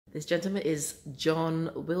This gentleman is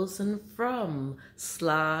John Wilson from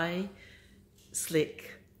Sly,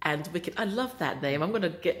 Slick, and Wicked. I love that name. I'm going to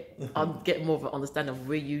get more of an understanding of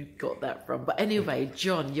where you got that from. But anyway,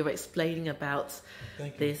 John, you're explaining about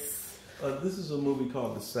this. This is a movie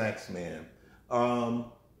called The Sax Man.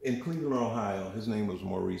 In Cleveland, Ohio, his name was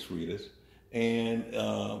Maurice Reedus. And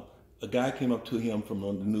a guy came up to him from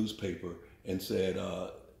the newspaper and said,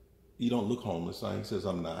 you don't look homeless. He says,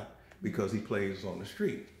 I'm not, because he plays on the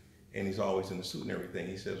street. And he's always in the suit and everything.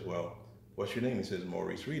 He says, well, what's your name? He says,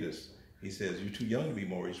 Maurice Reedus. He says, you're too young to be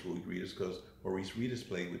Maurice Reedus, because Maurice Reedus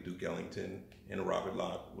played with Duke Ellington and the Robert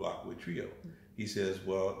Lockwood Trio. He says,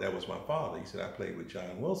 well, that was my father. He said, I played with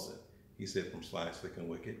John Wilson. He said, from Sly, Slick, and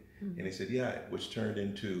Wicked. Mm-hmm. And he said, yeah, which turned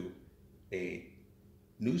into a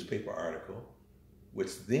newspaper article,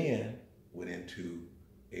 which then went into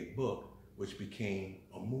a book, which became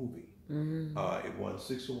a movie. Mm-hmm. It won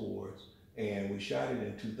 6 awards. And we shot it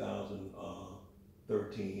in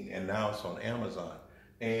 2013, and now it's on Amazon.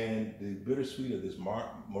 And the bittersweet of this,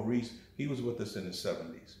 Maurice, he was with us in the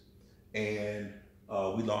 70s. And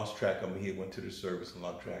we lost track of him. He went to the service and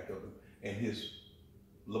lost track of him. And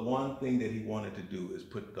the one thing that he wanted to do is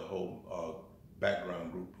put the whole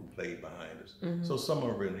background group who played behind us. Mm-hmm. So some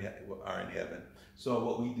of them are in heaven. So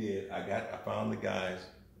what we did, I found the guys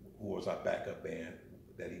who was our backup band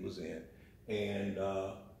that he was in.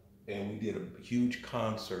 And we did a huge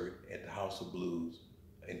concert at the House of Blues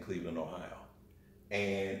in Cleveland, Ohio.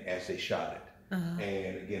 And as they shot it. Uh-huh.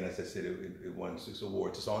 And again, as I said, it won 6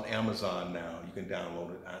 awards. It's on Amazon now. You can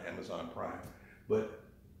download it on Amazon Prime. But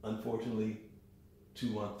unfortunately,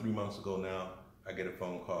 3 months ago now, I get a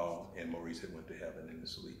phone call and Maurice had went to heaven in the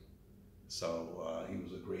sleep. So he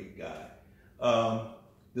was a great guy.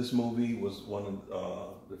 This movie was one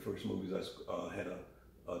of the first movies I had a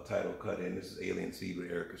title cut in. This is Alien Seed with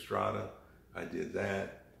Eric Estrada. I did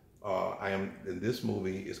that. In this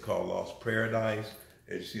movie, it's called Lost Paradise.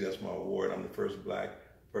 As you see, that's my award. I'm the first black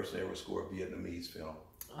person to ever score a Vietnamese film.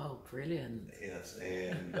 Oh, brilliant. Yes,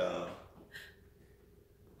 and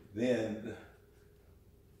then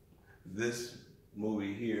this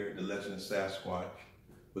movie here, The Legend of Sasquatch,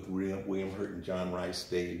 with William Hurt and John Rice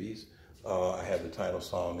Davies. I have the title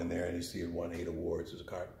song in there, and you see it won 8 awards. It's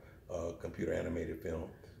a computer animated film.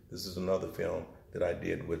 This is another film that I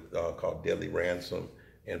did with called Deadly Ransom,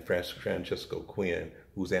 and Francesco Quinn,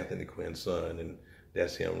 who's Anthony Quinn's son, and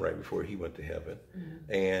that's him right before he went to heaven.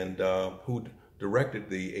 Mm-hmm. And who directed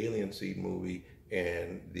the Alien Seed movie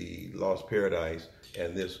and the Lost Paradise,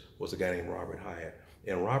 and this was a guy named Robert Hyatt.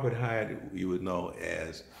 And Robert Hyatt, you would know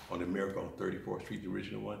as on The Miracle on 34th Street, the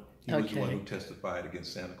original one. He was the one who testified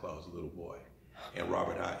against Santa Claus, the little boy. And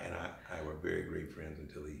Robert Hyatt and I were very great friends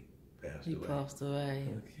until he passed away. He passed away.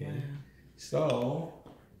 Okay. Wow. So,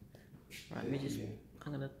 right,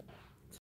 I'm gonna